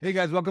Hey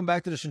guys, welcome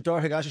back to the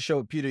Shintaro Higashi Show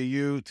with Peter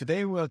Yu.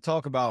 Today we're going to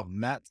talk about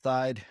mat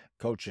side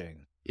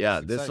coaching. It's Yeah,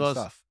 this exciting was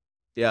stuff.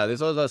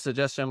 this was a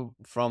suggestion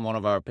from one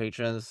of our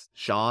patrons,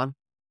 Sean.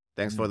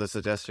 Thanks for Mm, the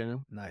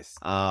suggestion. nice.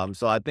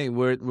 So I think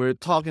we're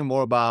talking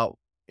more about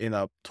in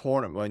a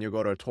tournament when you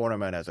go to a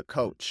tournament as a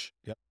coach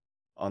Yep.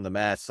 on the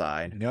mat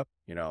side. Yep.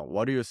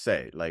 What do you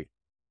say? Like,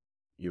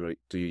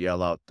 do you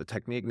yell out the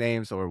technique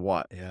names or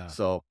what? Yeah.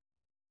 So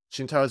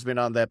Shintaro's been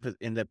on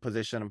in that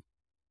position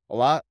a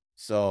lot.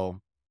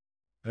 So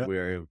Yep.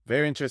 we're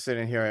very interested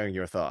in hearing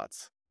your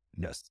thoughts.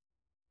 Yes.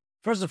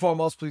 First and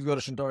foremost, please go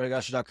to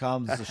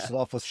shintarohigashi.com. This is a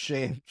selfless,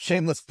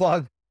 shameless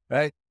plug,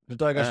 right? Uh,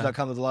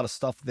 Shintarohigashi.com. There's a lot of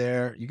stuff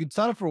there. You can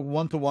sign up for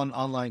one-to-one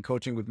online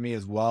coaching with me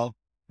as well,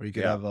 or you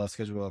could yeah. have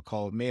schedule a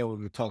call with me and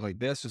we could talk like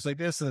this, just like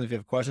this. And if you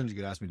have questions, you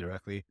can ask me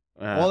directly.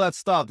 Uh, All that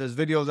stuff. There's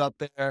videos out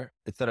there,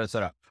 et cetera, et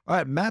cetera. All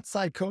right, mat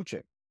side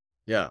coaching.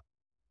 yeah.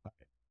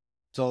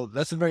 So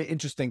that's a very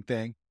interesting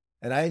thing.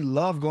 And I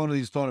love going to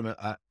these tournaments.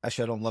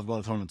 Actually, I don't love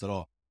going to tournaments at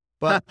all.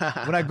 But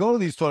when I go to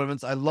these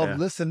tournaments, I love Yeah.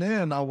 listening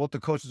in on what the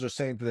coaches are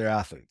saying to their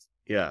athletes,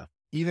 Yeah.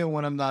 even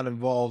when I'm not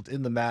involved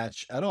in the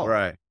match at all.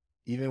 Right.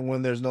 Even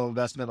when there's no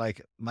investment,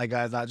 like my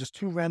guy's not just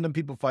two random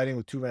people fighting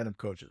with two random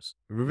coaches.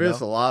 It You reveals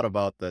know? a lot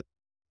about the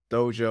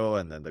dojo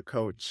and then the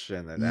coach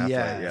and then the athlete.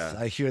 Yes. Yeah.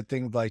 I hear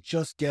things like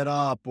just get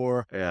up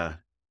or Yeah.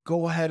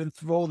 go ahead and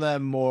throw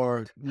them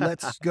or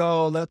let's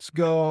go.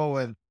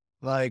 And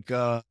like,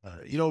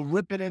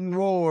 rip it and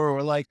roar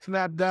or like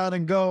snap down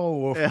and go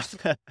or Yeah.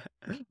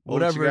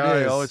 whatever it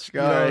Ouchigai, is,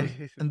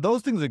 ouchigai. and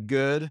those things are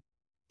good,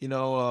 you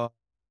know,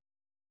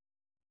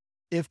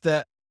 if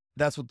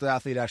that's what the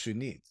athlete actually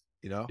needs.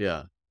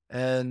 Yeah.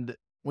 And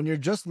when you're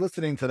just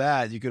listening to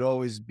that, you could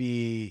always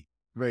be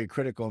very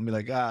critical and be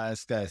like,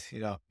 this guy's, he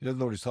doesn't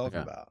know what he's talking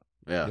Yeah. about.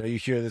 Yeah. You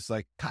hear this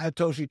like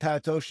Tayatoshi,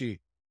 Tayatoshi.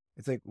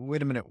 It's like,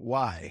 wait a minute,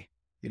 why?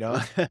 You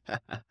know,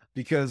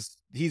 because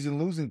he's in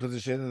losing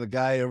position and the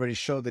guy already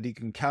showed that he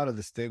can counter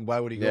this thing. Why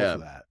would he go Yeah. for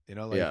that?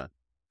 Yeah.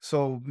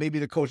 So maybe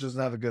the coach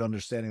doesn't have a good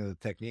understanding of the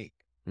technique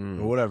or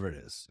Mm. whatever it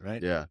is,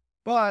 right? Yeah.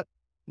 But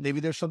maybe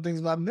there's some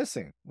things I'm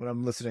missing when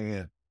I'm listening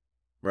in.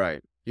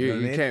 Right. You know what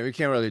I mean? You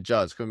can't really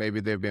judge because maybe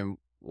they've been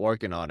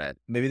working on it.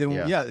 Maybe they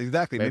won't, Yeah. yeah,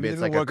 exactly. Maybe Maybe they've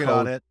it's been like a working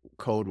on it.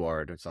 code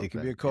word or It could be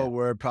something. a code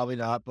word, probably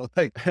not, but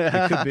like it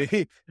Yeah. could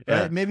be.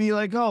 Yeah. Right? Maybe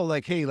like, oh,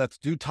 like, hey, let's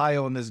do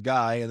Tayo and this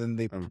guy, and then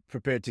they Um,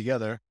 prepare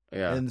together.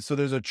 yeah. And so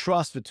there's a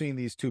trust between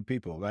these two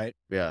people, right?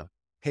 Yeah.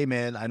 Hey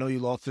man, I know you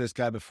lost to this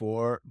guy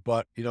before,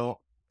 but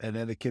and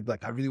then the kid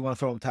like, I really want to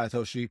throw him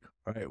Taitoshi.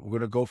 All right, we're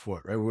gonna go for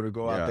it, right? We're gonna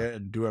go out Yeah. there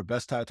and do our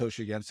best Taitoshi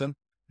against him.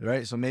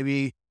 Right. So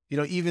maybe,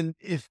 even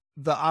if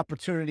the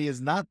opportunity is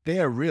not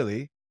there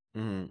really,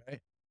 Hmm. right?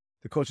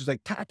 The coach is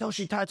like,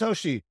 Taitoshi,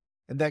 Taitoshi.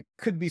 And that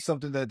could be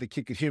something that the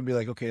kid could hear and be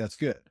like, okay, that's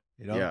good,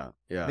 Yeah.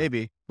 Yeah.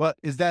 maybe. But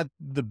is that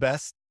the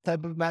best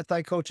type of mat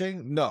thai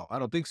coaching? No, I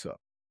don't think so.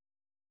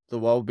 So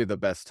what would be the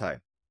best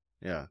type?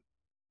 Yeah.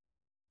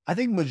 I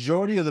think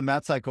majority of the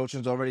mat side coaching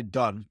is already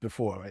done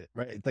before, right?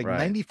 Right. It's like Right.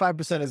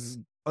 95% is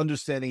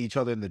understanding each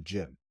other in the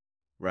gym.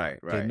 Right.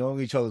 Okay, Right. knowing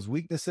each other's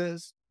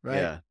weaknesses, right?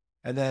 Yeah.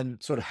 And then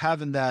sort of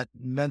having that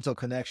mental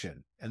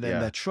connection and then Yeah.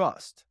 that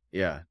trust.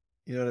 Yeah.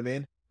 You know what I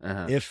mean?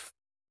 Uh-huh. If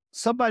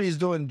somebody's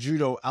doing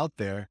judo out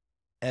there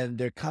and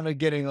they're kind of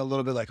getting a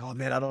little bit like, oh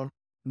man, I don't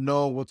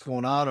know what's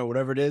going on or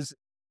whatever it is,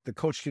 the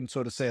coach can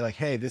sort of say, like,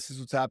 hey, this is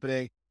what's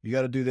happening. You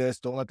got to do this.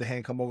 Don't let the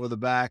hand come over the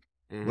back,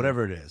 Hmm.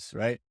 whatever it is,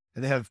 right?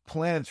 And they have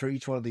plans for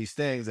each one of these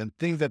things and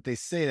things that they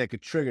say that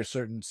could trigger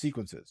certain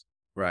sequences,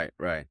 Right.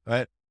 Right.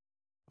 right?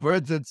 For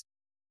instance,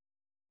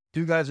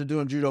 two guys are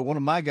doing judo. One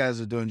of my guys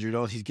is doing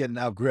judo. He's getting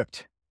out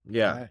gripped.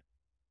 Yeah. Right?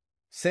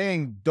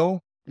 Saying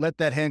don't let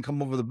that hand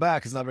come over the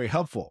back is not very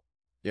helpful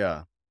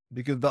Yeah.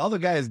 because the other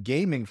guy is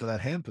gaming for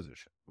that hand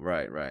position.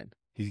 Right. Right.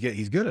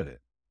 He's good at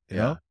it, you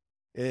Yeah. know?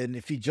 And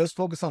if he just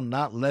focus on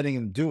not letting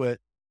him do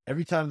it,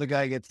 every time the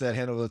guy gets that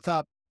hand over the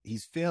top,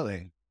 he's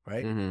failing,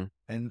 right? Hmm.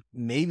 And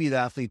maybe the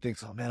athlete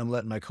thinks, oh man, I'm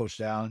letting my coach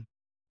down,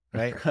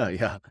 right?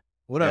 Yeah.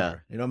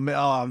 Whatever,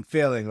 oh, I'm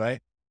failing,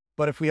 right?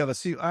 But if we have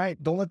all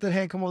right, don't let the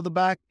hand come over the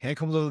back. Hand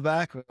comes over the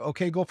back.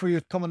 Okay, go for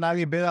your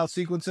Tomonagi bailout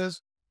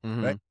sequences,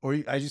 Hmm. right? Or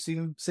I just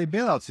even say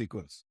bailout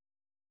sequence.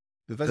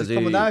 If I say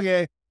Because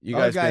Tomonagi, you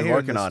other guys guy been hearing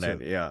working this on too.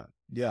 it. Yeah.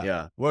 Yeah,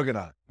 Yeah. working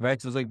on it,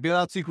 right? So it's like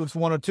bailout sequence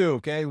 1 or 2,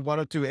 okay? 1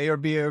 or 2, A or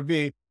B, A or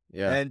B.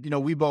 Yeah.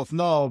 And, we both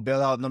know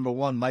bailout number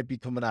 1 might be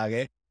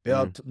Tomonage. Mhm.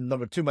 Bailout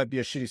number 2 might be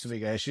a shitty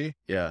Sumigaeshi.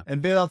 Yeah.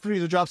 And bailout 3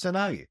 is a drop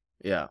Senagi.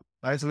 Yeah.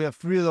 All right, so we have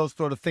 3 of those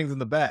sort of things in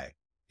the bag.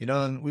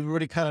 And we've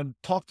already kind of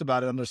talked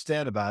about it,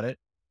 understand about it,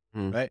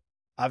 Mhm. right?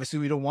 Obviously,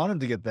 we don't want him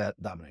to get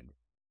that dominant grip.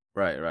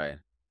 Right. Right.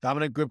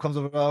 Dominant grip comes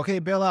over, okay,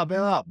 bail out,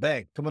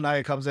 bang.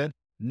 Tomonage comes in.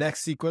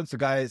 Next sequence,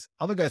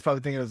 other guy's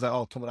probably thinking it's like,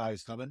 oh,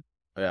 Tomonage's coming.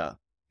 Yeah.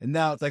 And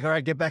now it's like, all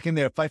right, get back in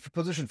there, fight for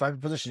position.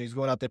 He's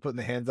going out there putting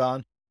the hands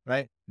on,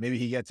 right? Maybe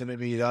he gets it,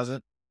 maybe he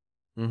doesn't.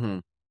 Hmm.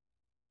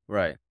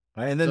 Right.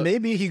 Right. And then So.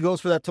 maybe he goes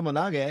for that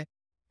Tomonage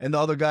and the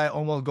other guy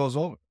almost goes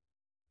over.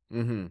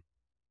 Hmm.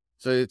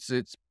 So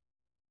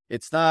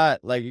it's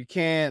not like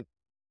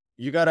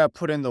you gotta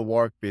put in the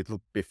work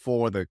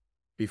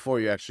before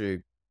you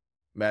actually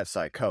Mad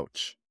Side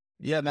coach.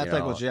 Yeah, Matt You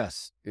Cycles, know,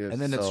 yes. yeah,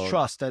 And then it's so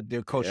trust that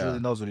their coach yeah, really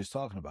knows what he's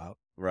talking about.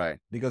 right,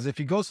 Because if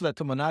he goes to that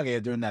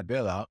Tomonage during that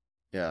bailout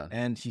yeah,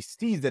 and he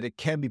sees that it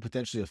can be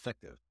potentially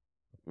effective,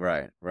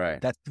 right.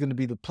 that's going to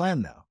be the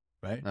plan now,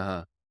 right?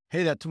 Uh-huh.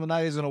 Hey, that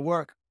Tomonage is going to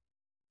work.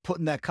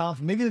 Putting that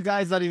confidence. Maybe the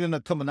guy's not even a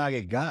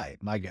Tomonage guy,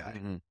 my guy.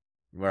 Mm-hmm.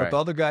 But the Right.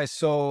 other guy's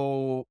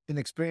so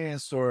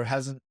inexperienced or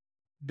hasn't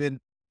been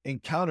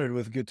encountered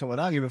with good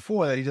Tomonage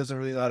before that he doesn't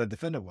really know how to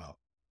defend it well.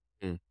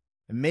 Mm.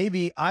 And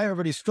maybe I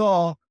already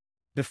saw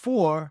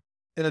before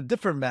in a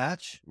different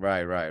match,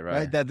 Right.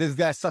 that this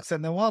guy sucks at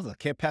Newaza,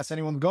 can't pass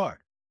anyone's guard.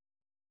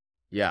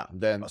 Yeah.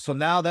 Then So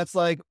now that's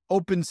like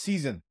open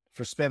season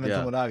for spamming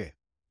yeah, Tomonage.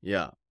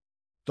 yeah.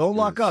 Don't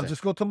lock up. Insane.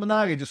 Just go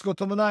Tomonage. Just go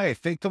Tomonage.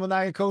 Fake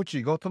Tomonage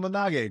coachy. Go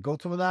Tomonage. Go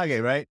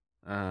Tomonage, right?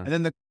 Uh-huh. And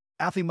then the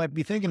athlete might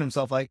be thinking to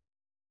himself, like,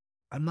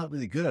 I'm not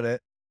really good at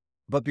it,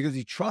 but because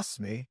he trusts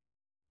me,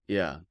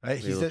 Yeah. right?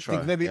 He Little thinks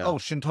trust. maybe, Yeah. oh,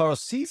 Shintaro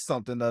sees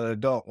something that I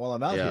don't while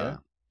I'm out Yeah. here. I'm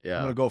Yeah.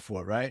 going to go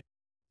for it, right?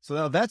 So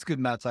now that's good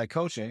mat side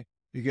coaching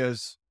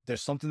because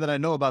there's something that I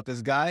know about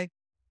this guy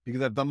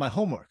because I've done my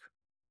homework.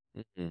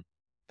 Mhm.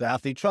 The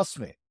athlete trusts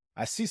me.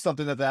 I see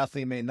something that the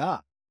athlete may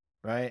not,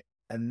 right?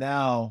 And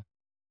now,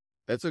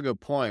 That's a good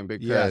point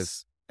because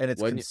yes, and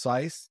it's when you-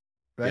 concise,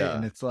 right?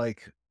 And yeah, it's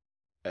like,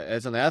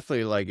 as an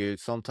athlete, like you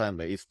sometimes,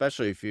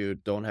 especially if you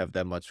don't have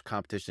that much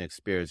competition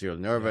experience, you're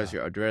nervous,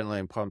 Yeah. your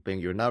adrenaline pumping,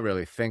 you're not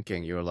really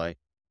thinking, you're like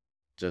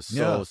just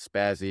so Yeah.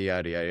 spazzy,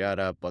 yada yada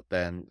yada. But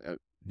then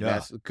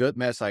yeah, good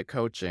match side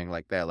coaching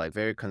like that, like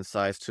very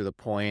concise to the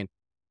point,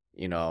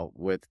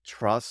 with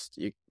trust,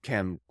 you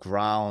can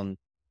ground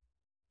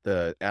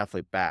the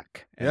athlete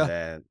back, and Yeah.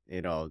 then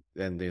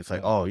then it's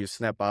like, Yeah. oh, you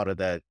snap out of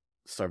that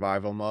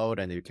survival mode,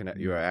 and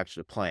you're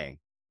actually playing.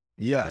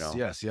 yes,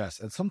 know? yes.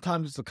 And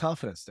sometimes it's a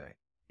confidence thing,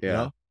 you Yeah.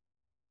 know?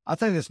 I'll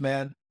tell you this,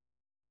 man.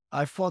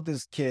 I fought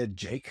this kid,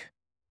 Jake,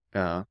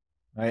 Uh-huh.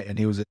 right? And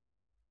he was a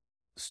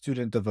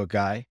student of a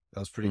guy that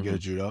was pretty good Mhm.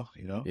 at judo,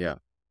 Yeah.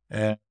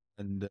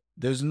 and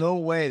there's no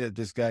way that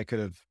this guy could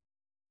have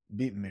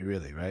beaten me,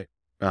 really, right?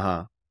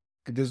 Uh-huh.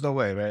 There's no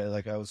way, right?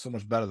 Like I was so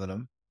much better than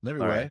him in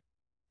every All way. right.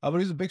 But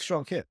he's a big,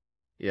 strong kid.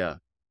 Yeah.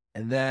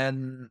 And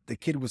then the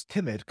kid was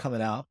timid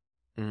coming out,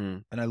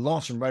 Mhm. and I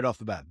launched him right off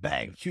the bat.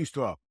 Bang, huge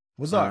throw.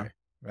 Was Uh-huh.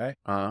 right?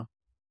 Uh-huh.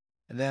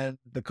 And then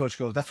the coach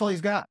goes, "That's all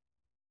he's got."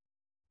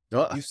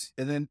 Oh,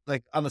 And then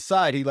like on the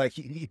side, he like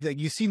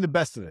you've seen the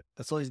best of it.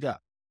 That's all he's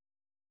got.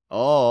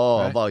 oh,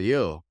 Right? about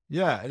you.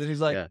 Yeah. And then he's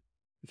like, Yeah.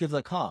 the kid's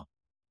like, "Huh?"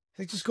 He's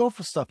like, "Just go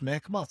for stuff, man.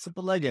 Come on,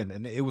 simple leg in."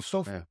 And it was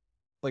so Yeah.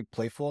 like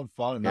playful and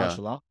fun and Yeah.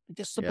 nonchalant.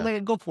 Just simple Yeah. leg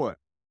and go for it.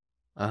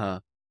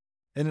 Uh-huh.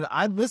 And then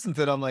I listened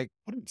to it. I'm like,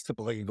 "What do you mean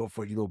simple leg and go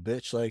for it, you little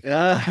bitch?" Like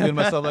Yeah. thinking to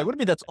myself, like, "What do you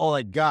mean that's all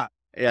I got?"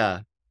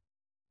 Yeah.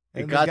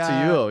 It And the got to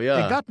guy, you. it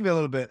Yeah. got to me a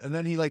little bit. And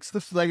then he like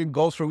slips the leg and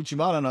goes for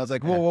Uchimata. And I was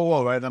like, Yeah.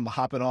 whoa, right? And I'm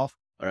hopping off,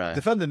 All right.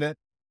 defending it.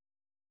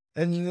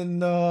 And then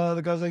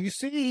the guy's like, "You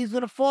see, he's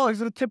gonna fall. He's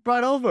gonna tip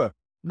right over.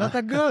 Not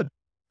that good."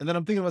 And then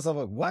I'm thinking to myself,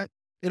 like, what?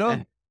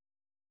 Eh.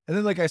 And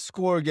then like I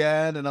score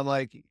again, and I'm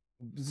like,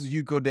 this is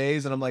Yuko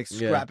days, and I'm like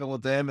Yeah. scrapping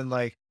with them and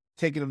like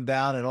taking him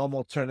down and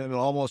almost turning him and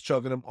almost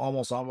choking him,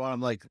 almost on.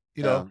 I'm like,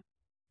 Yeah.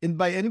 in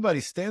by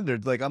anybody's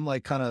standards, like I'm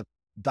like kind of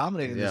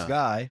dominating this Yeah.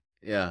 guy.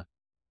 Yeah.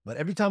 But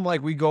every time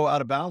like we go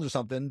out of bounds or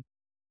something,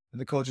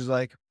 and the coach is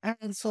like,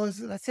 "And so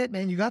that's it,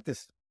 man. You got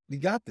this. You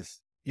got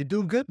this. You're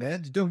doing good,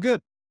 man. You're doing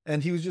good."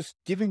 And he was just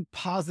giving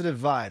positive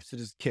vibes to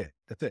this kid.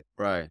 That's it.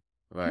 Right.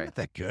 You're Right. not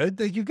that good.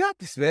 Like, you got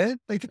this, man.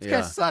 Like, this guy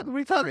Yeah. sucks. What are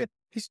you talking about?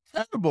 He's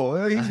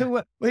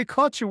terrible. He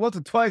caught you once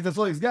or twice. That's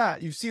all he's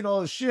got. You've seen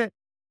all this shit.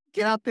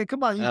 Get out there.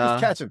 Come on. You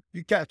just catch him.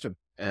 You catch him.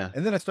 Yeah.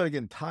 And then I started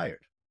getting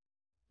tired.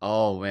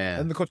 Oh man.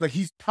 And the coach, like,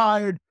 he's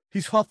tired.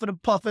 He's huffing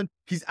and puffing.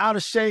 He's out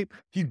of shape.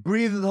 He's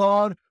breathing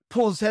hard.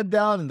 Pulls his head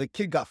down. And the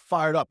kid got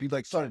fired up. He,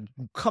 like, started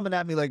coming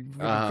at me like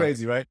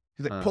crazy, right?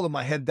 He's like pulling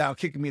my head down,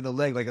 kicking me in the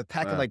leg, like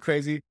attacking like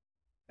crazy.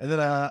 And then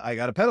I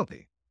got a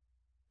penalty.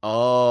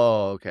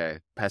 Oh, okay.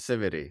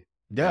 Passivity.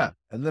 Yeah.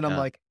 And then I'm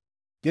like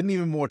getting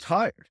even more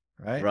tired,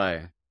 right?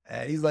 Right.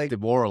 And he's like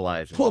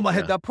Demoralizing. pulling my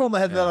head down, pulling my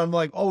head down. Yeah. I'm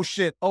like, oh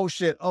shit.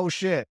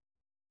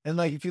 And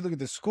like, if you look at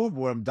the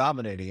scoreboard, I'm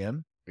dominating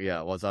him.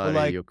 Yeah. Was But, I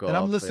like, Yuko and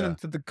I'm up, listening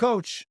to the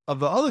coach of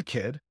the other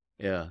kid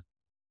Yeah.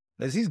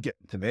 as he's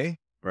getting to me,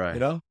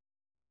 Right.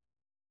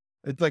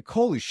 It's like,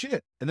 holy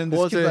shit. And then Who this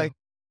was kid's it? like,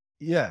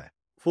 yeah,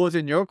 Who was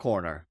in your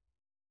corner?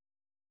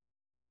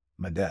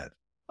 my dad.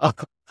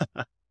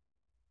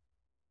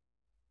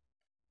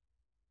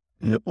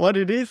 What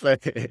did he say?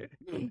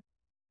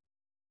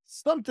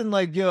 Something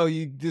like, I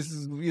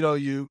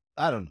don't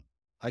know.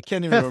 I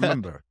can't even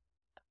remember.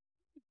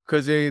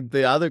 Because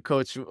the other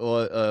coach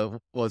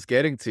was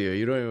getting to you.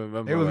 You don't even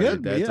remember. It was what your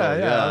good. dad Yeah. told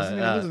you. I was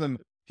thinking it was him.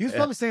 He was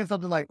probably saying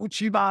something like,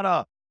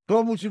 Uchimata,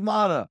 throw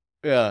Uchimata.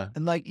 Yeah.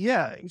 And like,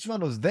 yeah,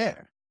 Uchimata was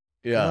there.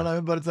 You know Yeah. what I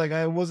mean? But it's like,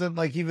 I wasn't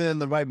like even in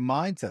the right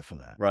mindset for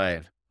that.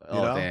 Right.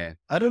 Oh, know? damn.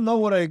 I didn't know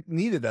what I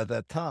needed at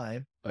that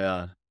time,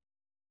 Yeah.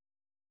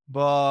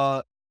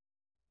 but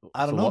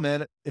I don't So know, what-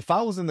 man. If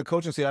I was in the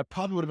coaching seat, I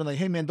probably would have been like,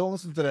 "Hey, man, don't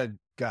listen to that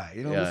guy.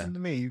 Yeah. Listen to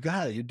me. You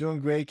got it. You're doing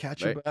great.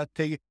 Catch your Right. breath.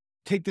 Take it.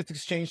 take this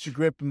exchange to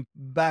grip and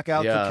back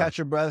out to Yeah. catch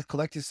your breath,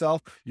 collect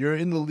yourself. You're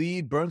in the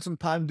lead, burn some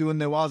time doing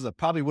Newaza.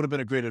 Probably would have been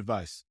a great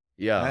advice.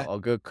 Yeah. Right? A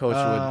good coach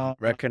would Uh,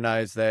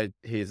 recognize that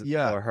his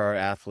yeah. or her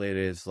athlete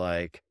is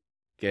like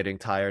getting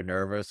tired,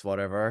 nervous,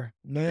 whatever.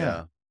 No, yeah.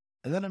 Yeah.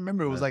 And then I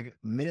remember it was Uh, like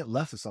a minute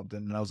left or something,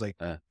 and I was like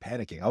uh,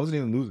 panicking. I wasn't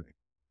even losing.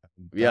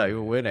 I'm yeah, telling you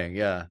were you. winning.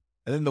 Yeah.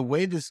 And then the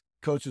way this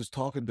coach was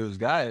talking to his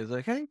guy is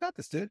like, "Hey, you got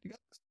this, dude. You got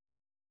this.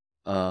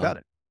 Uh, Got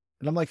it."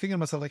 And I'm like thinking to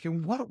myself, like,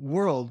 in what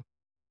world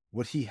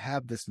would he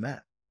have this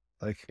man?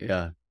 Like,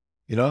 yeah.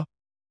 you know?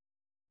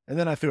 And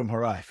then I threw him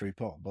Harai free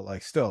poem, but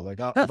like still, like,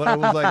 but it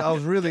was like I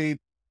was really Oh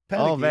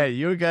panicky. man,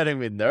 you're getting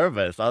me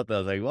nervous. I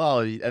was like, wow,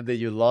 and then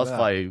you lost Yeah.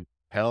 by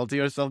penalty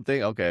or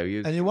something.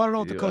 Okay, And you want to know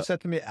what the you, coach said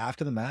to me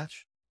after the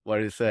match? what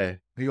did he say?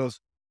 He goes,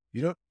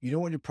 you know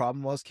what your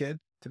problem was, kid?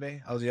 To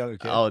me, I was a younger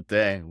kid. Oh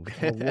dang.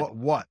 I go,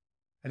 what?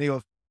 And he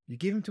goes, you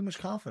gave him too much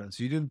confidence.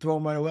 You didn't throw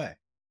him right away.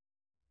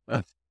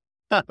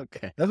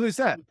 Okay. That's what he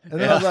said. And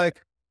then Yeah. I was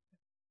like,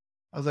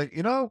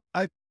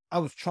 I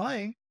was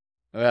trying.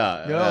 Yeah. I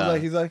was Yeah.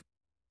 like, he's like,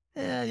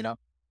 yeah, you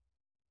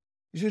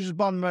should have just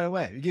bombed him right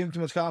away. You gave him too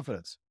much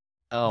confidence.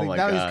 Oh Like, my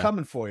now god. he's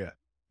coming for you.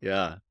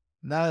 Yeah.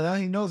 Now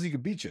he knows he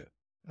could beat you.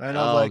 And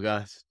I was Oh like,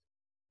 gosh.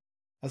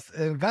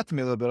 it got to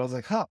me a little bit. I was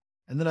like, huh.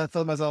 And then I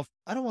thought to myself,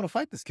 I don't want to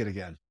fight this kid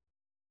again.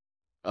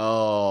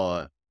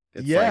 Oh,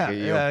 it's Yeah, like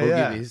your yeah, boogie.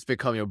 yeah. He's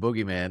become your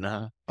boogeyman,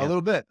 huh? A Yeah.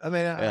 little bit. I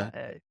mean,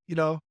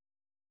 Yeah.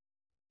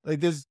 like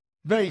there's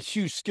very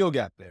huge skill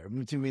gap there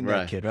between me and that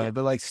Right. kid, right?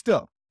 But like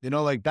still,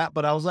 like that.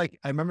 But I was like,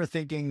 I remember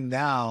thinking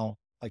now,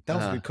 like that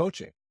was Uh-huh. good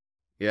coaching.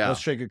 That Yeah. was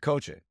straight good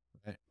coaching.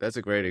 Right? That's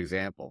a great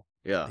example.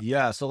 Yeah.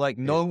 Yeah. So like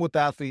knowing what the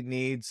athlete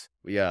needs,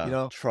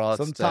 Yeah. Trust.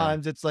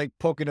 sometimes it's like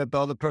poking at the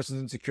other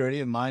person's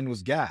insecurity, and mine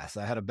was gas.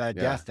 I had a bad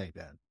Yeah. gas tank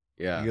then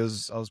Yeah.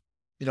 because I was,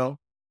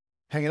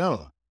 hanging out a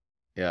lot.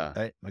 Yeah.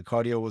 Right? My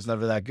cardio was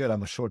never that good.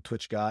 I'm a short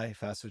twitch guy,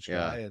 fast twitch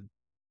Yeah. guy. And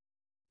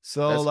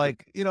so That's good.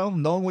 like,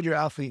 knowing what your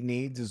athlete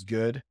needs is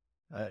good.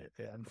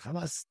 I'm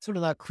sort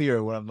of not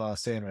clear what I'm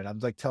saying right now. I'm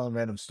like telling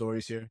random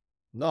stories here.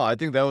 No, I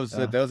think that was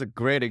Yeah. a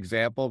great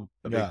example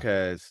Yeah.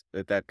 because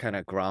that kind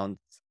of grounds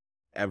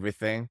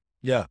everything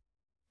Yeah.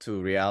 to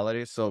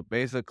reality. So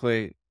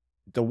basically,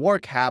 the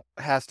work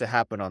has to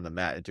happen on the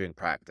mat during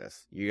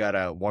practice. You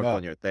gotta work Yeah.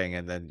 on your thing,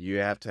 and then you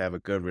have to have a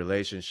good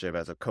relationship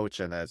as a coach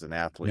and as an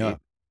athlete. Yeah.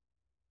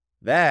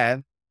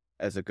 Then,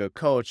 as a good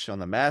coach on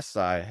the mat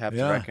side, have to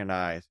Yeah.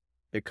 recognize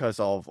because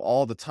of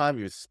all the time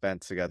you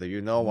spent together,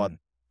 you know what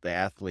the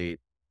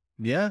athlete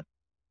Yeah.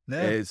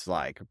 Yeah. is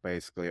like.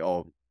 Basically,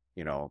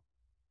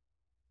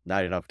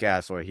 not enough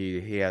gas, or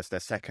he has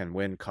that second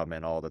wind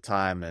coming all the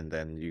time, and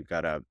then you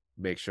gotta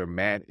make sure,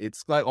 man.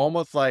 It's like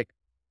almost like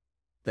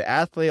the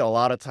athlete a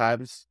lot of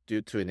times,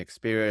 due to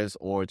inexperience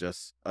or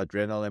just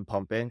adrenaline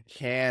pumping,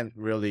 can't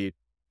really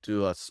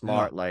do a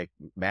smart like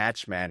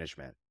match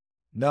management.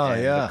 No,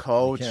 And yeah. the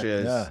coach can't-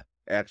 is yeah.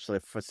 actually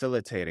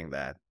facilitating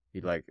that.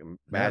 He like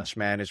match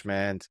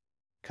management,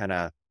 kind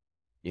of,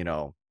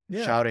 Yeah.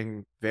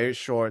 shouting very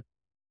short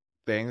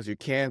things. You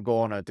can't go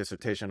on a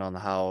dissertation on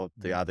how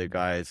the other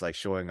guy is like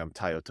showing him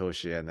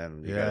Tayotoshi and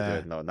then you gotta do Yeah.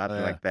 it. No, nothing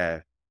Yeah. like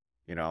that.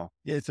 Yeah.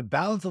 It's a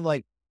balance of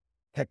like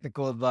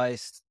technical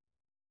advice,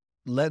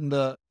 letting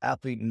the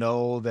athlete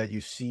know that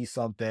you see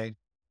something,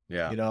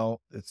 Yeah.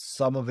 it's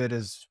some of it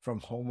is from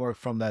homework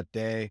from that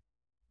day,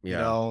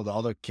 Yeah. the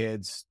other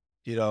kids,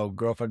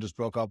 girlfriend just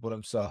broke up with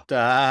him. So,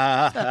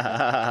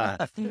 right.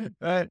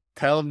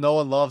 Tell him no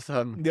one loves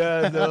him.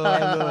 Yeah, no, I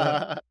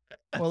know.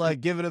 Or like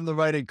giving him the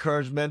right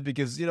encouragement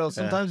because,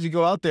 sometimes you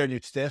go out there and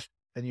you're stiff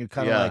and you're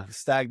kind of Yeah. like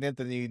stagnant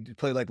and you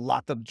play like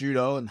locked up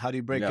judo. And how do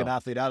you break an Yeah.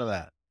 athlete out of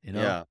that?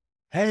 Yeah.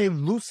 Hey,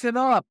 loosen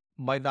up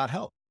might not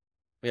help.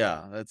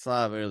 Yeah. That's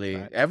not really,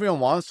 Right. everyone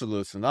wants to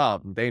loosen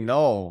up. They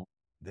know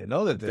They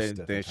know that they're they,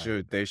 stiff. they at times.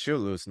 should they should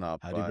loosen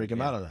up. How do you but break them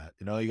yeah, out of that?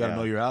 You got to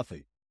know Yeah. your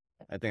athlete.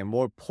 I think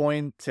more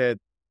pointed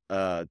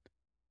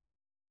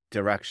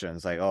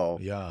directions, like,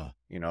 Yeah.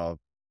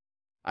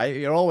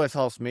 it always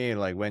helps me,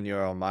 like when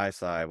you're on my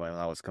side when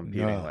I was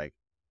competing, Yeah. like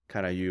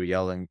kind of you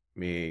yelling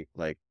me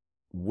like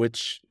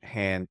which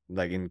hand,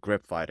 like in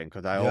grip fighting,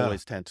 because I Yeah.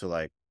 always tend to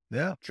like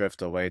Yeah.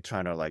 drift away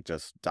trying to like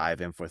just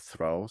dive in for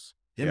throws.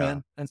 Yeah, Yeah.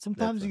 man. And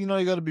sometimes, a- you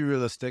got to be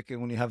realistic.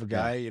 And when you have a Yeah.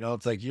 guy,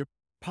 it's like, you're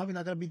probably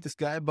not going to beat this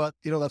guy, but,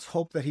 let's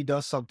hope that he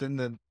does something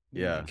that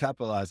you Yeah. can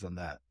capitalize on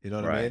that. You know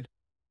what I Right. mean?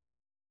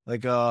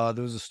 Like,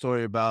 there was a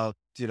story about,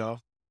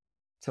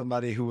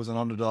 somebody who was an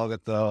underdog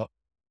at the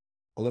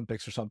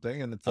Olympics or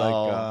something. And it's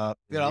like,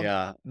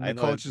 Yeah, and I the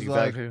know coach is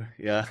like, exactly.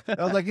 Yeah.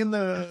 I was like in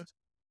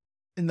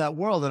that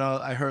world. And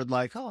I heard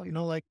like, oh, you're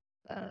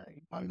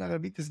probably not going to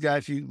beat this guy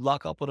if you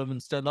lock up with him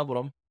and stand up with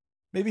him.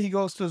 Maybe he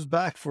goes to his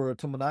back for a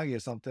Tomonagi or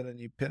something and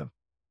you pin him.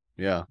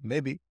 Yeah.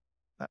 Maybe.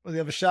 Well, you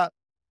have a shot.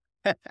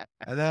 And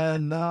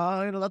then,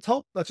 let's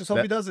hope. Let's just hope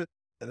That- he does it.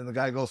 And then the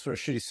guy goes for a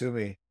shitty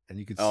sumi, and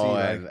you could see, Oh,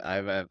 like, I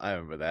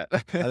remember that.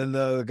 and then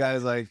the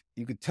guy's like,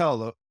 you could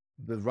tell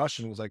the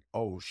Russian was like,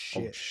 oh Oh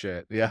shit,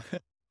 shit. Yeah.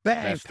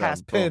 bang, messed pass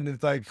up, pin.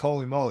 It's like,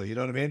 holy moly, you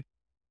know what I mean?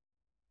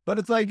 But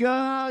it's like,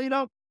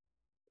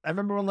 I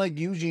remember when like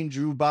Eugene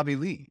drew Bobby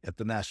Lee at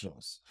the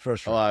Nationals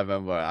first Oh, round. I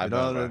remember. I You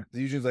know, remember.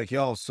 Eugene's like,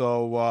 yo,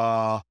 so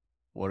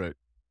What a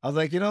I was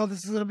like,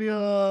 this is gonna be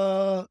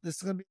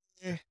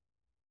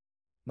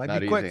might be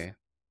not quick, easy.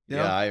 you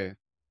Yeah, know?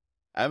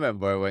 I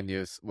remember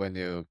when when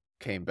you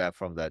came back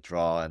from that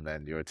draw and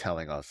then you were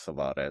telling us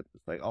about it.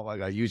 It's like, oh my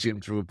god, Eugene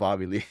drew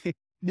Bobby Lee.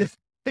 Yeah,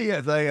 yeah,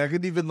 it's like I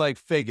couldn't even like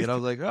fake it. I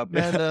was like, oh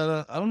Yeah,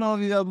 man, I don't know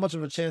if you have much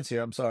of a chance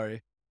here. I'm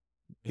sorry.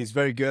 He's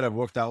very good. I've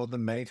worked out with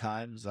him many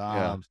times.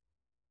 yeah,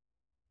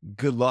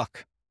 Good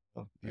luck.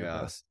 Your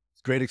yeah, best.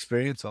 It's great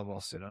experience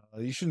almost, you know.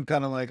 You shouldn't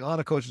kind of like a lot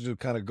of coaches would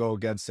kind of go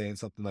against saying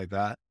something like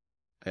that,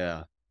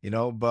 yeah, you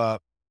know,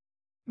 but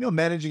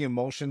managing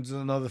emotions is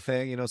another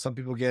thing. You know, some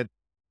people get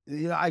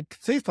I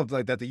could say something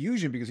like that to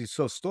Eugene because he's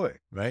so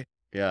stoic, right?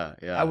 yeah,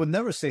 I yeah. would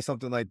never say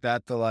something like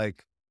that to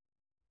like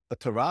a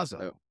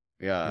Terrazzo. Uh,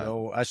 Yeah,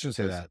 I shouldn't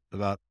say 'cause that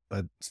about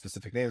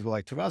specific names, but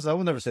like Terrazzo, I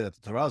would never say that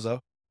to Terrazzo.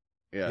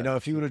 yeah,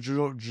 If you would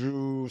have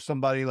drew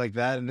somebody like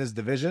that in this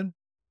division,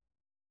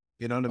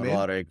 you know what I a mean?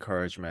 lot of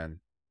encouragement.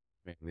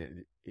 I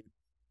mean,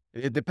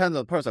 it depends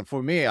on the person.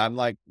 For me, I'm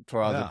like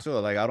Toronto Yeah. too.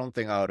 Like, I don't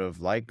think I would have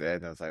liked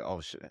it. And it's like,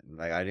 oh shit.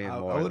 Like, I need I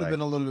more would have like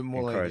been a little bit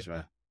more like,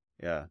 encouragement.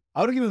 Yeah, I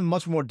would have given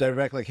much more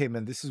direct, like, hey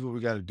man, this is what we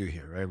got to do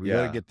here, right? We got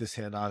to yeah, get this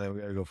hand on it. We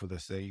got to go for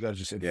this thing. You got to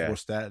just yeah,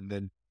 enforce that. And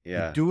then you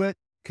yeah. do it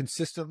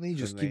consistently,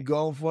 just keep Definitely.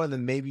 going for it. And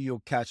then maybe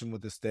you'll catch him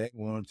with this thing,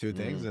 one or two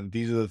things. Hmm. And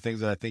these are the things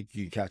that I think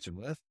you catch him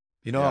with.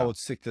 I Yeah, would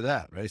stick to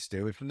that, right? Stay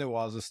away from the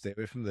Waza, stay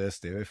away from this,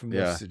 stay away from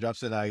yeah. this. Drop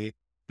Senagi.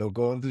 Don't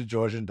go into the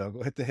Georgian. Don't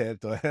go hit the hip.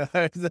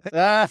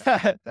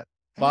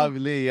 Bobby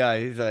Lee, yeah,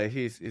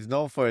 he's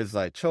known for his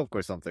like choke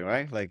or something,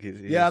 right? Like he's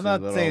Yeah, I'm just a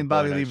not little saying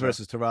Bobby going Lee extra.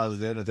 versus Terrazzo.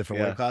 They're in a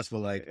different weight Yeah, class, but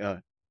like, yeah,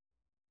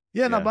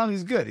 yeah, no, yeah,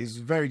 Bobby's good. He's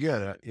very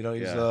good. He's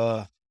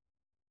yeah,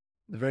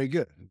 very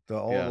good.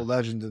 All the yeah,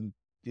 legend in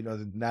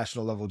the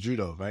national level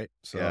judo, right?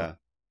 So, yeah,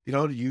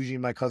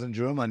 Eugene, my cousin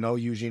drew him. I know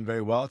Eugene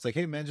very well. It's like,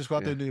 hey man, just go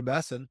out there yeah, and do your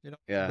best, and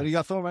yeah, but he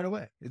got thrown right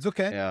away. It's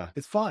okay. yeah,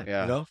 It's fine.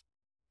 yeah,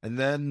 And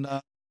then,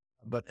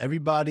 but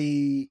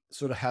everybody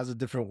sort of has a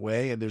different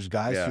way, and there's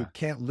guys who yeah.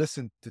 can't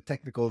listen to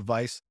technical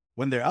advice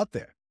when they're out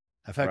there.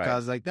 I've had Right.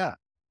 guys like that.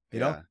 You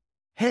know, Yeah.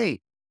 hey,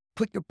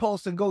 put your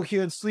pulse and go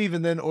here and sleeve,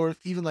 and then, or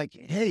even like,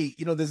 hey,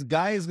 this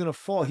guy is gonna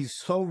fall. He's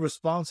so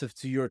responsive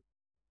to your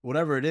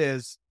whatever it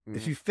is.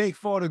 If Hmm. you fake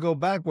fall to go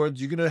backwards,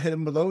 you're gonna hit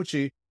him with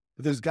Ochi.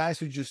 But there's guys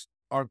who just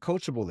aren't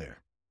coachable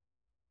there.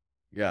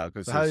 Yeah,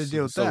 because So how do you he's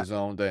deal with so that?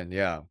 zoned in.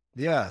 Yeah,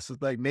 Yeah, so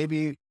it's like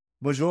maybe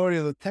majority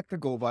of the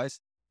technical advice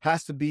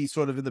has to be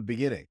sort of in the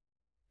beginning.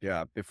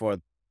 yeah. Before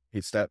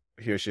he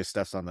or she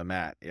steps on the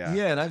mat. Yeah,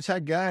 Yeah, and I've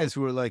had guys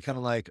who are like kind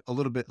of like a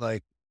little bit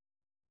like,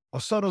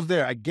 Osoto's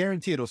there. I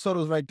guarantee it.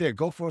 Osoto's right there.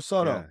 Go for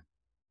Osoto. yeah.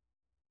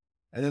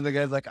 And then the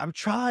guy's like, I'm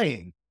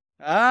trying.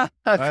 Ah,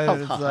 Right? come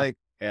And it's on. like,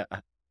 Yeah,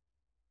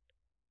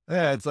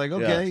 yeah, it's like, yeah.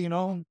 okay,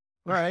 all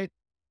right.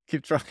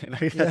 Keep trying.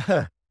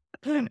 Yeah.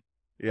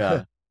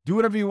 Yeah, Do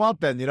whatever you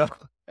want then, yeah.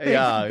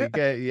 You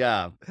get.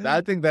 Yeah,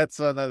 I think that's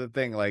another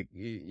thing. Like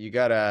you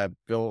gotta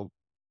build.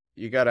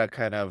 You gotta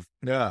kind of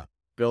Yeah.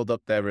 build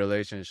up that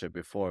relationship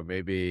before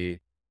maybe.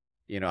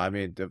 I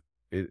mean, it,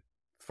 Yeah.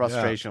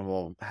 frustration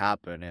will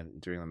happen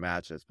during the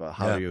matches, but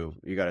how Yeah. do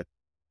you gotta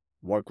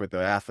work with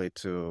the athlete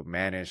to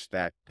manage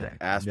that Yeah.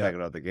 aspect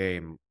of the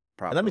game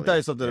And let me tell properly.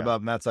 you something Yeah,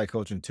 about Matsai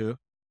coaching too.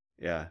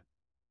 yeah.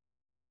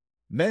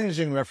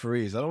 Managing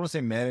referees. I don't want to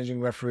say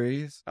managing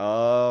referees,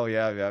 Oh,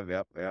 yeah, yeah,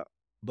 yeah, yeah,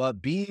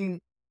 but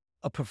being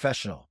a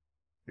professional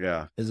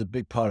yeah, is a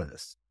big part of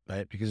this,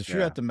 right? Because if you're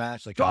yeah, at the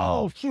match, like,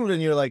 oh, shoot,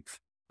 and you're like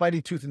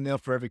fighting tooth and nail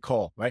for every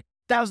call, right?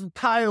 That was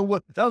Kyle.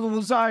 That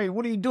was sorry.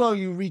 What are you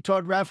doing, you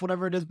retard ref?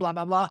 Whatever it is, blah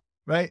blah blah,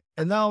 right?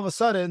 And now all of a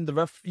sudden,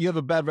 you have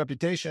a bad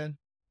reputation.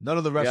 None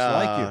of the refs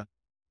like you, yeah,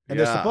 and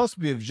they're yeah. supposed to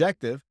be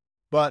objective,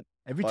 but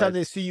every time But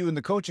they see you in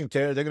the coaching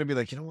chair, they're gonna be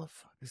like, you know what?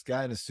 Fuck this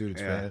guy in the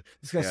students, yeah, man.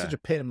 This guy's such yeah, a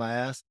pain in my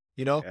ass.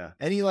 yeah.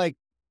 Any like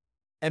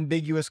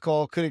ambiguous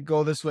call, could it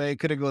go this way?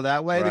 Could it go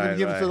that way? They're gonna Right,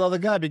 give it to right. the other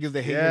guy because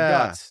they hate your Yeah,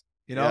 guts.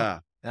 yeah.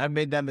 And I've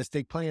made that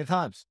mistake plenty of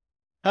times.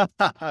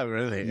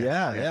 Really? Yeah,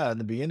 Yeah, yeah. yeah. In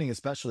the beginning,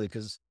 especially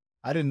because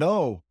I didn't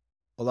know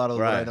a lot of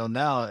what I Right. know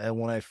now. And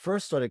when I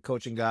first started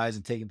coaching guys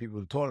and taking people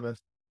to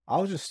tournaments, I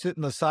was just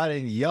sitting aside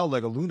and yell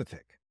like a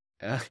lunatic.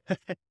 Yeah.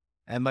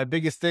 And my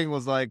biggest thing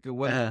was like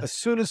as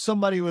soon as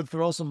somebody would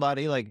throw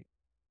somebody, like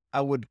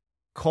I would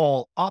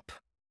call up,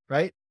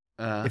 right?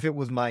 Uh, If it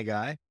was my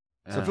guy.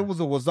 So if it uh, was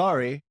a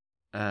Wazari,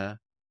 uh,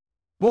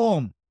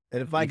 boom.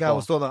 And if my guy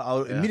was Ipo. thrown, I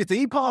would Yeah,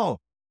 immediately Ipo,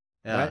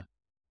 yeah, right?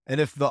 And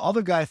if the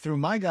other guy threw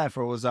my guy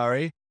for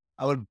Wazari,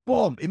 I would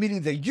boom,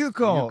 immediately say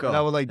Yuko. And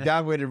I Yuko. would like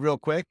downgrade it real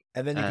quick.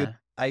 And then Uh,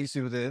 I used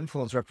to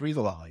influence referees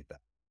a lot like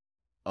that.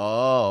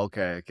 oh,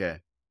 okay,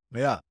 okay.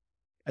 Yeah.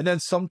 And then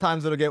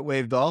sometimes it'll get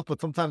waved off, but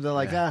sometimes they're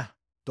like, Yeah,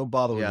 don't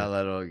bother with yeah, it.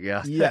 little,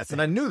 yeah. Yes.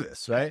 And I knew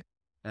this, right?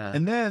 Uh,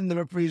 And then the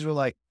referees were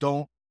like,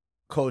 don't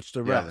coach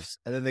the yeah, refs.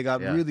 And then they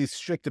got yeah. really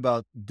strict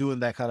about doing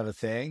that kind of a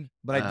thing.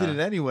 But I did Uh, it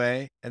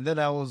anyway. And then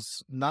I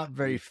was not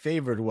very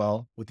favored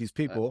well with these uh,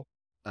 people,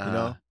 you uh,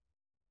 know?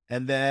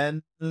 And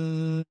then,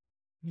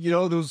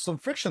 there was some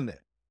friction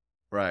there.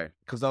 Right.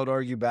 because I would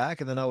argue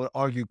back, and then I would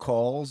argue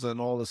calls and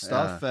all this Yeah.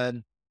 stuff.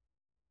 And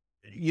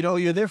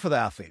you're there for the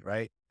athlete,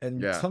 right?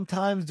 And Yeah.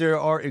 sometimes there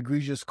are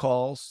egregious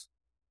calls,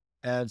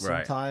 and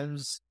Right.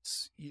 sometimes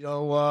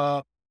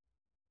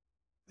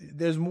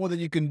there's more than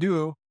you can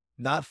do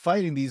not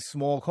fighting these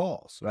small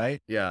calls,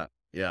 right? Yeah.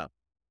 Yeah.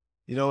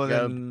 You And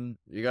gotta then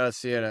you gotta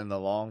see it in the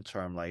long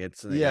term. Like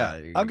it's yeah,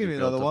 yeah, I'll you give you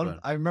built another up one. a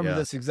I remember yeah.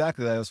 this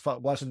exactly. I was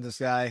watching this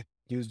guy.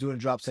 He was doing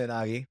drop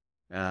senagi,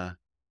 Yeah.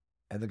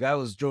 and the guy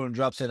was doing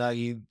drop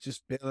senagi,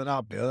 just bailing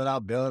out, bailing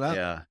out, bailing out.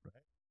 Yeah.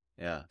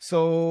 Yeah.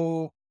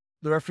 So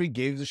the referee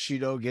gave the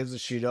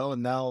Shido,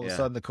 and now all of a Yeah.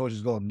 sudden the coach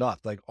is going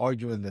nuts, like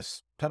arguing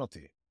this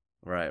penalty.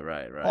 Right.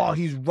 Right. Oh, Right.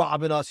 he's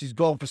robbing us. He's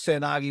going for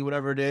senagi,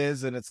 whatever it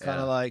is, and it's kind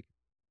of Yeah.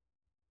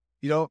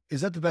 like,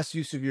 is that the best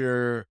use of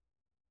your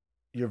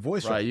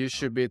voice Right. right You now?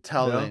 should be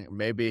telling.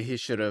 Maybe he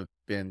should have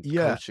been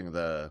Yeah, coaching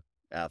the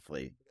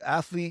athlete.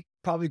 athlete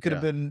probably could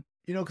have Yeah. been,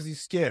 because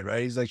he's scared,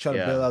 right? He's like trying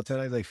to bail Yeah. out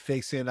tonight, like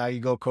fake senagi,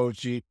 go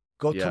Kochi,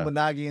 go Yeah.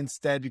 Tomonagi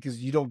instead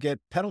because you don't get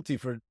penalty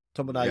for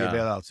Tomonagi Yeah.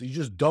 bailout, so you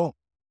just don't,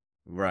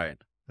 Right.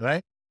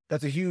 right?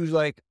 That's a huge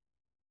Like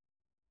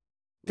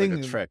a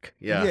thing. trick.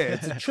 Yeah, Yeah.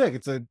 it's a trick.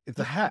 It's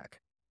a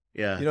hack.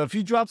 Yeah. If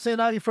you drop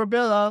Senagi for a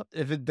bailout,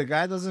 if the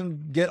guy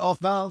doesn't get off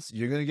balance,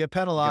 you're gonna get You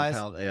can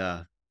penalized.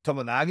 yeah.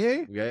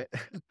 Tomonagi, Okay.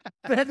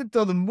 heck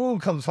until the moon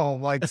comes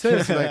home. Like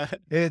seriously,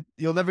 like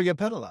you'll never get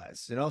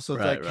penalized. So it's Right.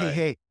 like, Right.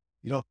 hey,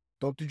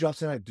 don't do drop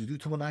Senagi, do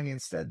Tomonagi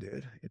instead,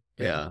 dude.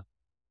 Yeah.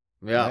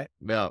 Yeah. Right?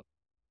 Yeah.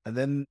 And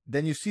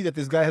then you see that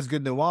this guy has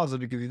good Newaza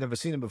because you've never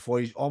seen him before.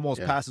 He almost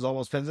Yeah. passes,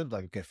 almost pins him.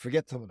 Like, okay,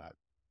 forget Tomonagi.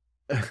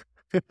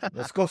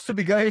 Let's go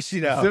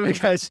Sumigaeshi now. So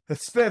because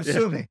Let's spam Yeah.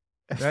 Sumi.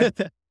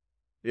 Right?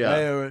 yeah.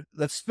 Right? Or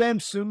let's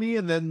spam Sumi,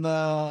 and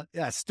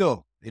then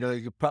still, you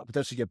could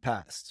potentially get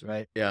passed,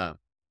 right? Yeah.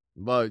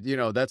 But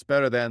that's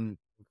better than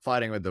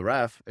fighting with the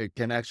ref. It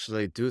can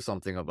actually do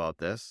something about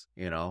this,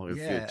 if you Yeah, and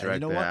you direct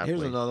know the what? Here's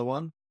athlete. another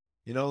one.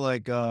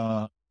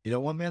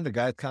 What, man? The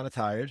guy's kind of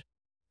tired.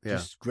 Yeah.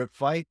 Just grip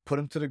fight, put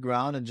him to the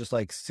ground, and just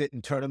like sit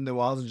and turn him the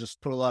walls and just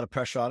put a lot of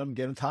pressure on him,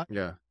 get him tired.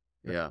 Yeah.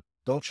 Yeah.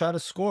 Don't try to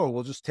score.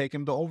 We'll just take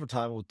him to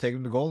overtime. We'll take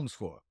him to golden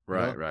score.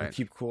 Right, And right.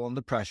 keep cool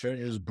under pressure, and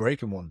you just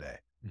break him one day.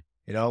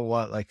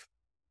 Like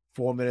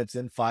 4 minutes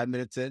in, 5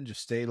 minutes in,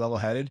 just stay level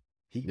headed.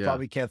 He Yeah.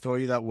 probably can't throw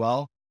you that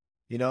well.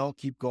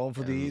 Keep going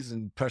for Yeah. these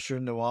and pressure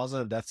in the walls,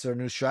 and that's their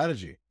new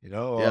strategy.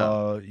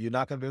 Yeah. You're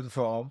not gonna be able to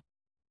throw him,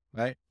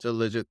 right? It's a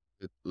legit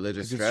It's a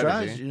good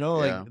strategy.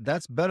 like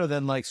that's better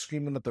than like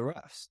screaming at the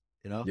refs.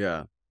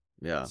 Yeah.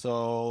 Yeah.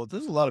 So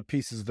there's a lot of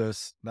pieces of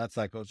this Mat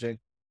Side coaching.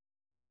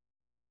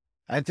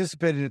 I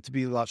anticipated it to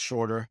be a lot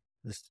shorter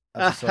this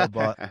episode,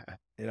 but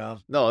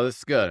No, this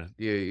is good.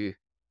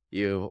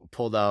 You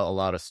pulled out a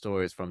lot of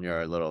stories from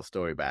your little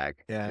story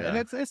bag. yeah, Yeah.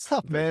 and it's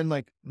tough, man.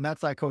 Like Mat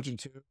Side coaching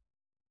too.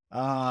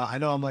 I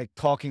know I'm like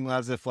talking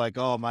as if like,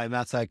 oh, my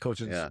Mat Side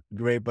coaching is Yeah.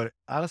 great, but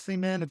honestly,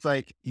 man, it's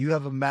like you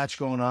have a match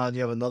going on,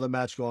 you have another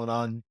match going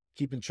on,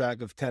 keeping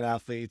track of 10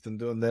 athletes and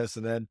doing this,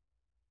 and then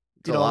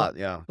It's a lot.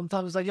 Yeah.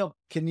 sometimes it's like, yo,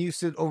 can you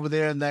sit over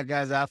there in that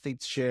guy's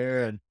athlete's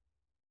chair? And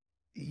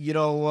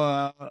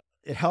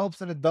it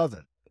helps and it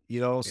doesn't.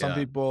 Some Yeah.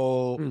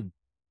 people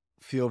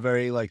feel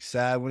very like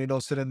sad when you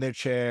don't sit in their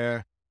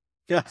chair.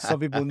 Some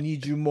people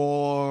need you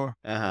more.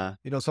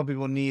 Uh-huh. Some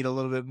people need a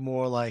little bit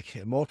more like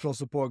emotional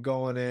support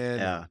going in,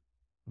 Yeah.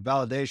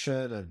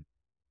 validation, and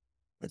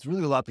it's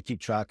really a lot to keep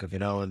track of,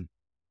 and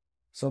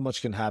so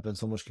much can happen,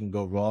 so much can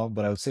go wrong.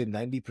 But I would say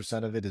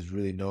 90% of it is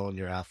really knowing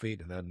your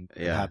athlete, and then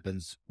it Yeah.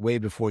 happens way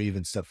before you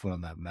even step foot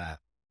on that mat.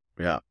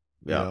 Yeah.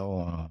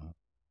 Yeah.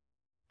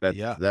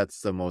 Yeah.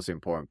 That's the most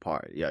important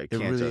part. Yeah. You It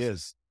can't really just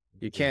is.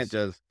 you can't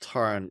Yes. just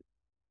turn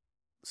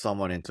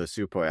someone into a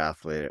super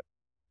athlete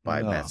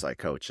by No. Mat Side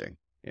coaching.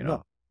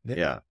 No.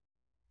 Yeah.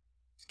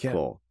 Can't.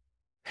 Cool.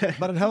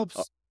 But it helps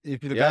Oh,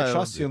 if the yeah, guy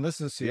trusts you and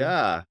listens to you.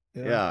 Yeah.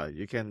 you know? Yeah.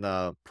 You can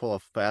pull a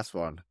fast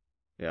one.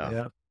 Yeah.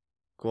 Yeah.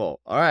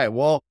 Cool. All right.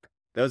 Well,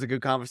 that was a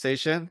good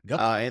conversation. Yep.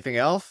 Anything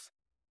else?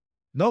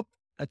 Nope.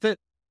 That's it.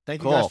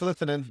 Thank you guys Cool. for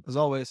listening, as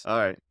always. All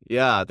right.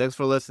 Yeah. Thanks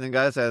for listening,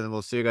 guys, and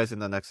we'll see you guys in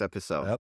the next episode. Yep.